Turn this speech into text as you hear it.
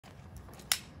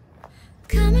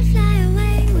Come and fly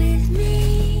away with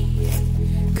me.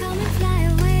 Come and fly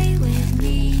away with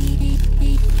me.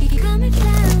 Come and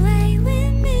fly away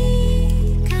with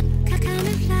me. Come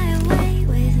and fly away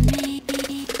with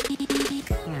me.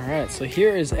 Alright, so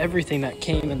here is everything that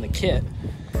came in the kit.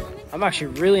 I'm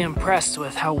actually really impressed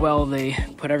with how well they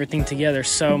put everything together.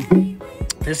 So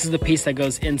this is the piece that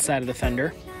goes inside of the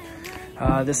fender.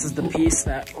 This is the piece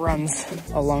that runs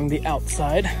along the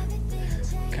outside.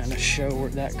 Kind of show where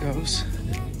that goes.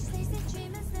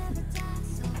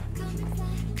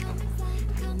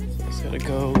 It's gonna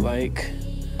go like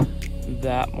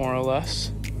that, more or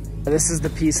less. This is the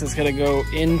piece that's gonna go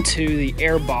into the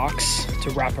air box to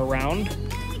wrap around.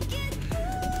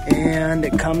 And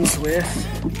it comes with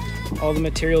all the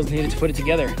materials needed to put it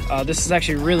together. This is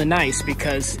actually really nice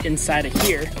because inside of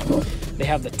here, they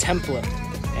have the template.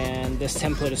 And this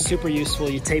template is super useful.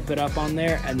 You tape it up on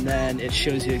there and then it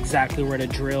shows you exactly where to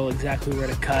drill, exactly where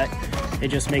to cut. It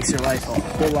just makes your life a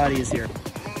whole lot easier.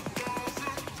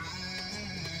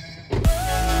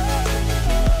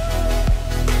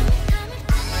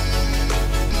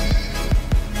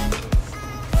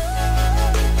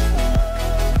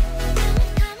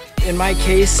 In my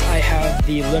case, I have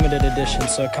the limited edition,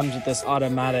 so it comes with this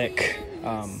automatic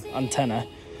antenna.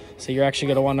 So you're actually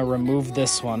gonna wanna remove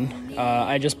this one.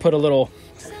 I just put a little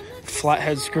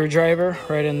flathead screwdriver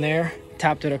right in there,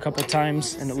 tapped it a couple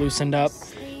times and it loosened up,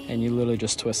 and you literally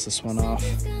just twist this one off.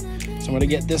 So I'm gonna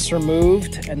get this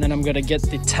removed, and then I'm gonna get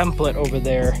the template over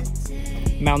there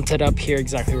mounted up here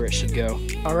exactly where it should go.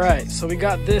 All right, so we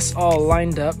got this all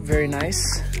lined up, very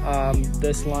nice.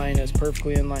 This line is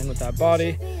perfectly in line with that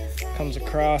body, comes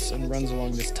across and runs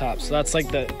along this top. So that's like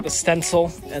the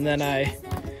stencil, and then I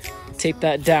tape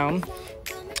that down.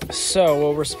 So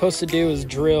what we're supposed to do is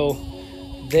drill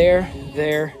there,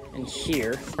 there, and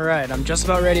here. All right, I'm just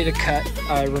about ready to cut.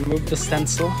 I removed the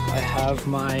stencil. I have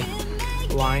my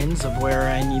lines of where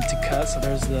I need to cut. So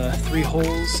there's the 3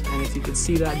 holes, and if you can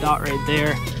see that dot right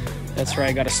there, that's where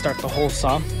I got to start the hole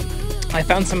saw. I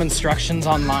found some instructions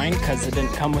online because it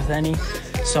didn't come with any,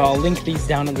 so I'll link these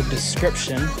down in the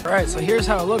description. All right, so here's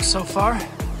how it looks so far.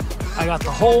 I got the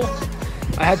hole.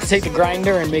 I had to take the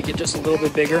grinder and make it just a little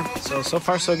bit bigger. So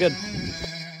far so good.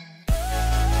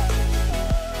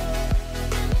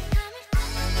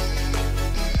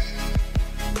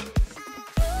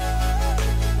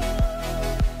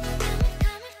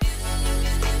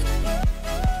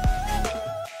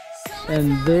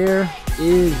 And there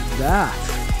is that.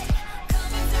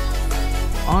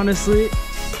 Honestly,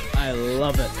 I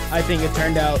love it. I think it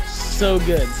turned out so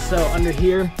good. So under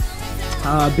here,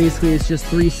 basically it's just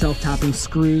 3 self-tapping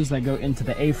screws that go into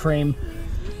the A-frame.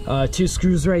 2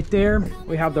 screws right there.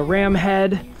 We have the ram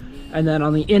head, and then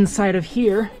on the inside of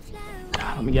here,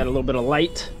 let me get a little bit of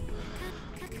light.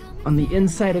 On the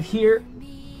inside of here,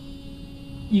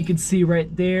 you can see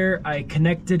right there, I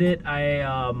connected it.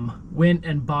 I went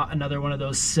and bought another one of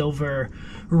those silver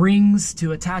rings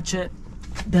to attach it.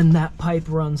 Then that pipe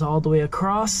runs all the way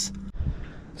across.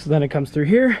 So then it comes through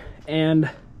here, and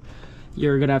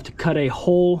you're gonna have to cut a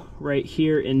hole right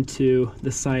here into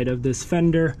the side of this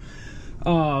fender.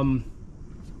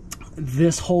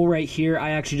 This hole right here,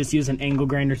 I actually just use an angle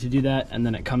grinder to do that, and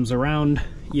then it comes around.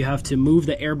 You have to move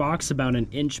the airbox about 1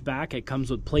 inch back. It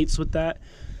comes with plates with that,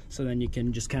 so then you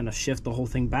can just kind of shift the whole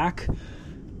thing back.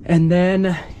 And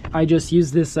then I just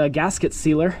use this gasket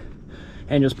sealer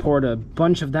and just poured a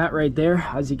bunch of that right there.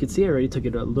 As you can see, I already took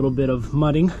it a little bit of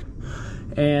mudding,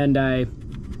 and I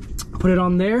put it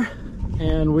on there,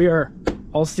 and we are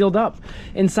all sealed up.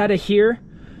 Inside of here,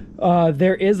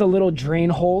 there is a little drain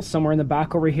hole somewhere in the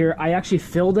back over here. I actually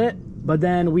filled it, but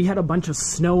then we had a bunch of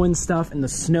snow and stuff, and the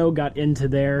snow got into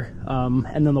there,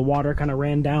 and then the water kind of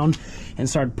ran down and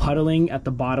started puddling at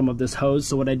the bottom of this hose.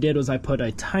 So what I did was I put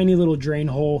a tiny little drain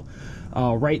hole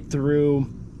right through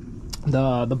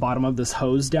the bottom of this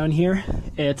hose down here.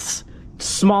 It's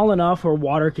small enough where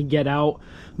water could get out,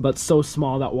 but so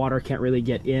small that water can't really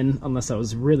get in unless I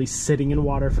was really sitting in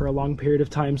water for a long period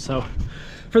of time. So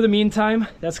for the meantime,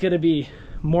 that's gonna be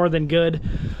more than good.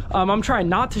 I'm trying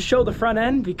not to show the front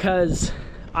end because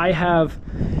I have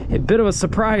a bit of a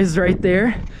surprise right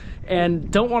there, and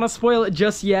don't want to spoil it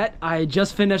just yet. I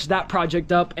just finished that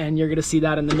project up, and you're gonna see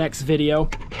that in the next video.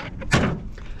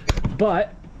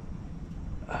 But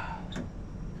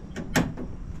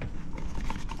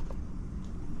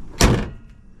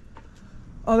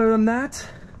other than that,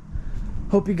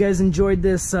 hope you guys enjoyed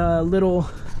this little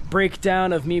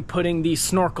breakdown of me putting the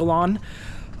Snorkel on.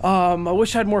 I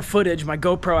wish I had more footage. My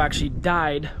GoPro actually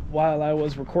died while I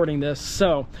was recording this,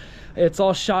 so It's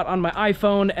all shot on my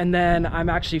iPhone, and then I'm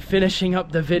actually finishing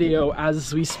up the video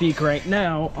as we speak right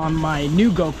now on my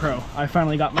new GoPro. I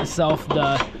finally got myself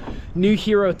the new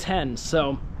Hero 10,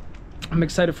 so I'm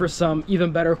excited for some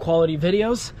even better quality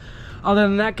videos. Other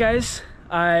than that, guys,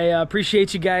 I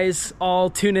appreciate you guys all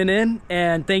tuning in,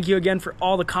 and thank you again for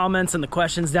all the comments and the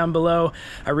questions down below.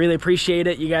 I really appreciate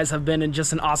it. You guys have been in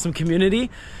just an awesome community,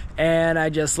 and I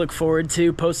just look forward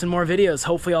to posting more videos.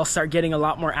 Hopefully I'll start getting a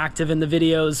lot more active in the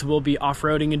videos. We'll be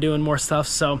off-roading and doing more stuff,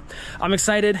 so I'm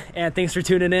excited, and thanks for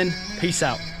tuning in. Peace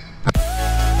out.